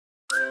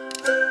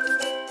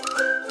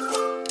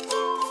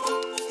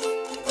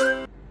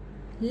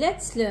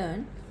Let's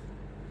learn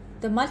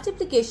the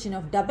multiplication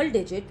of double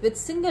digit with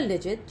single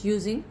digit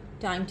using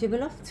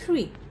timetable of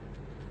 3.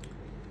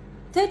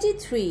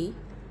 33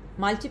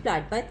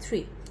 multiplied by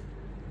 3.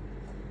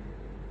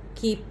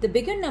 Keep the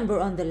bigger number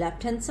on the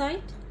left hand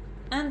side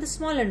and the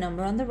smaller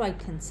number on the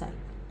right hand side.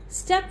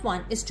 Step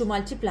 1 is to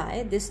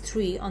multiply this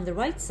 3 on the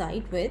right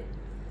side with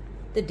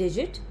the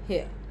digit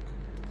here.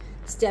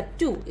 Step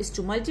 2 is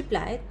to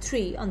multiply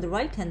 3 on the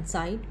right hand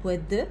side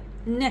with the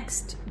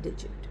next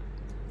digit.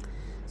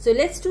 So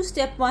let's do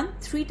step 1.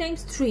 3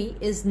 times 3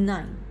 is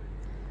 9.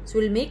 So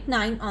we'll make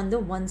 9 on the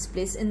ones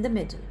place in the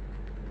middle.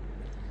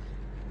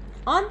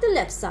 On the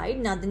left side,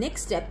 now the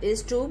next step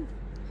is to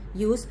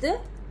use the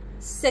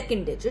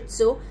second digit.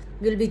 So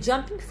we'll be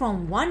jumping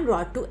from one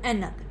rod to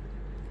another.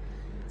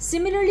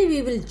 Similarly,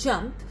 we will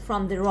jump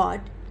from the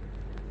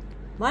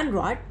one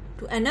rod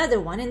to another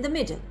one in the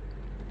middle.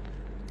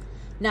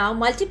 Now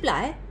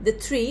multiply the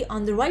 3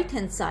 on the right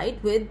hand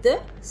side with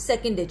the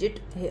second digit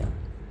here.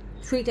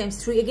 3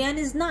 times 3 again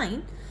is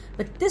 9,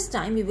 but this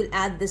time we will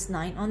add this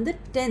 9 on the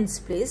tens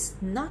place,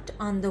 not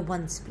on the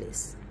ones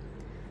place.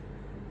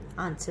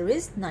 Answer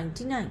is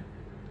 99.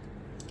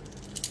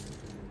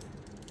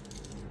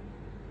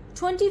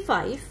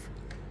 25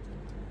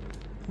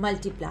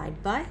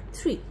 multiplied by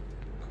 3.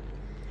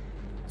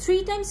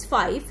 3 times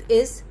 5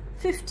 is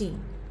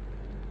 15.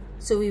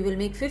 So we will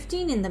make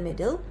 15 in the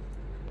middle.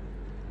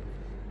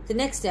 The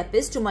next step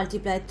is to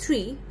multiply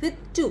 3 with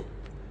 2.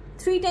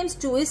 3 times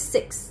 2 is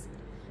 6.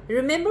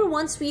 Remember,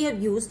 once we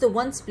have used the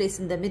ones place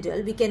in the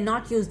middle, we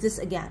cannot use this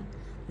again.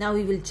 Now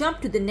we will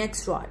jump to the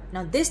next rod.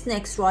 Now this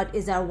next rod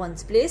is our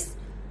ones place.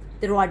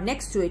 The rod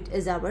next to it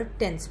is our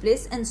tens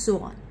place, and so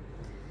on.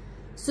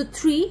 So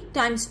 3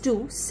 times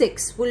 2,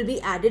 6 will be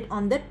added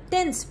on the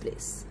tens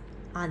place.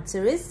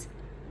 Answer is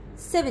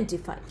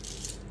 75.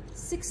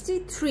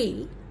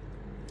 63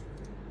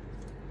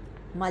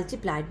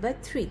 multiplied by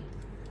 3.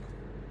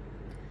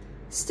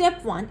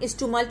 Step 1 is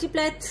to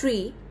multiply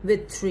 3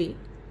 with 3.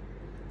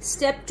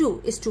 Step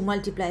 2 is to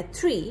multiply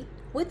 3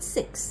 with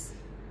 6.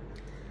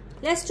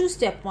 Let's do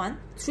step 1.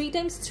 3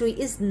 times 3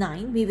 is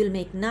 9. We will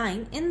make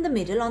 9 in the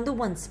middle on the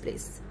ones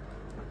place.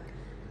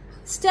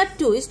 Step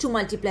 2 is to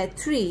multiply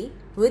 3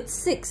 with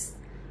 6.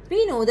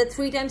 We know that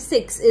 3 times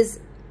 6 is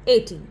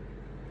 18.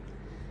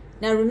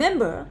 Now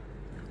remember,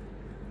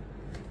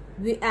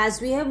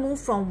 as we have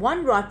moved from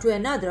one rod to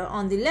another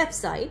on the left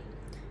side,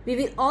 we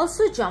will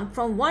also jump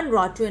from one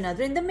rod to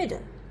another in the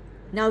middle.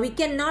 Now we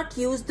cannot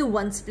use the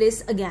ones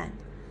place again.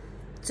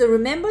 So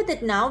remember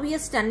that now we are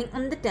standing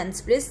on the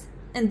tens place,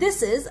 and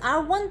this is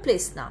our one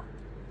place now.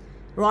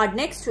 Rod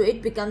next to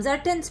it becomes our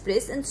tens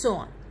place, and so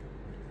on.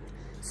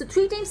 So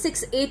 3 times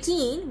 6,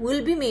 18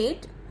 will be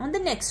made on the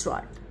next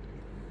rod.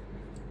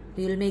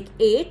 We will make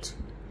 8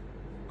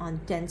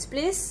 on tens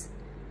place,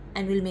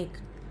 and we'll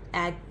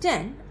add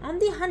 10 on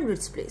the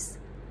hundreds place.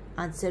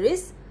 Answer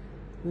is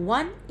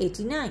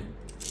 189.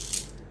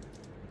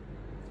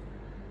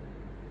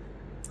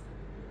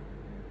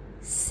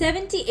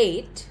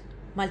 78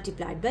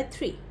 multiplied by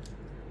 3.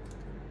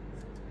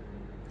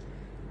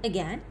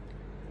 Again,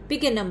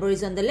 bigger number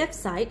is on the left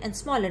side and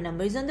smaller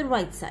number is on the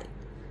right side.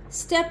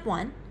 Step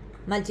 1,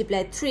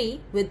 multiply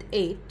 3 with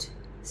 8.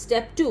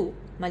 Step 2,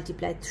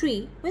 multiply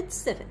 3 with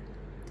 7.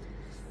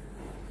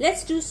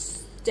 Let's do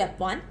step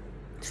 1.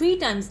 3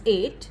 times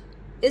 8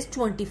 is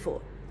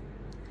 24.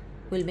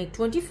 We'll make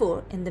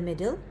 24 in the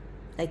middle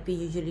like we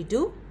usually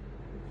do.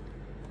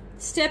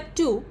 Step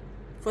 2.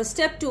 For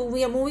step 2,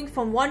 we are moving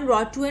from one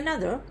rod to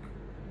another.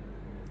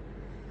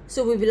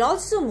 So we will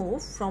also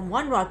move from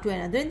one rod to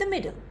another in the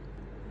middle.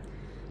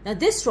 Now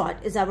this rod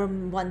is our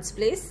ones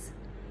place.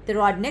 The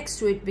rod next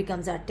to it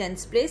becomes our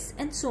tens place,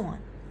 and so on.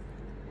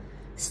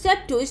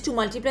 Step 2 is to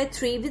multiply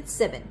 3 with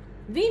 7.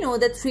 We know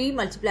that 3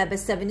 multiplied by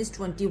 7 is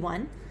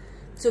 21.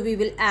 So we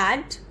will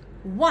add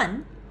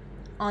 1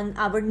 on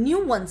our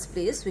new ones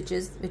place,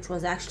 which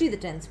was actually the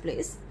tens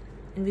place,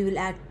 and we will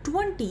add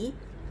 20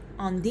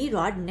 on the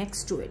rod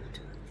next to it.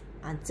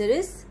 Answer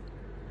is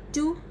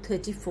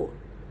 234.